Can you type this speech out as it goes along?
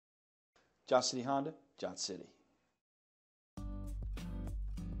Johnson City Honda, Johnson City.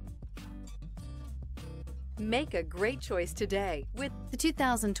 Make a great choice today with the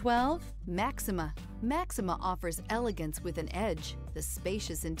 2012 Maxima. Maxima offers elegance with an edge. The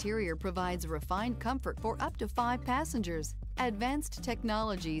spacious interior provides refined comfort for up to 5 passengers. Advanced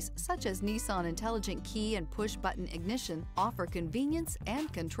technologies such as Nissan Intelligent Key and push-button ignition offer convenience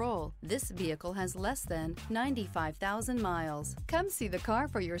and control. This vehicle has less than 95,000 miles. Come see the car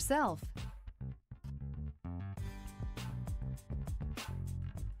for yourself.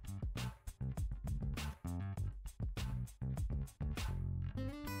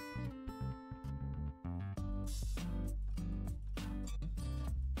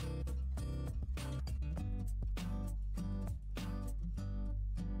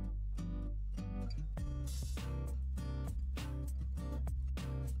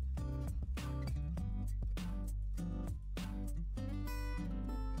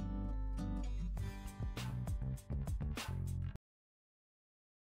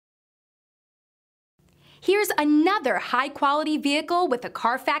 Here's another high-quality vehicle with a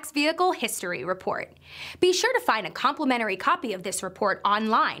Carfax Vehicle History Report. Be sure to find a complimentary copy of this report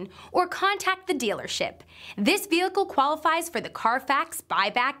online or contact the dealership. This vehicle qualifies for the Carfax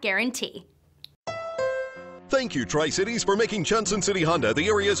Buyback Guarantee. Thank you, Tri-Cities, for making Johnson City Honda the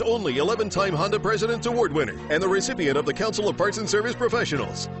area's only 11-time Honda President's Award winner and the recipient of the Council of Parts and Service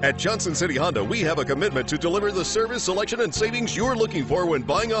Professionals. At Johnson City Honda, we have a commitment to deliver the service, selection, and savings you're looking for when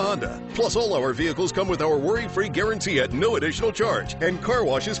buying a Honda. Plus, all our vehicles come with our worry-free guarantee at no additional charge and car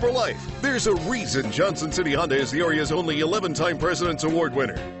washes for life. There's a reason Johnson City Honda is the area's only 11-time President's Award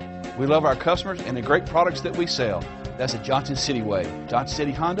winner. We love our customers and the great products that we sell. That's the Johnson City way. Johnson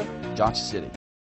City Honda, Johnson City.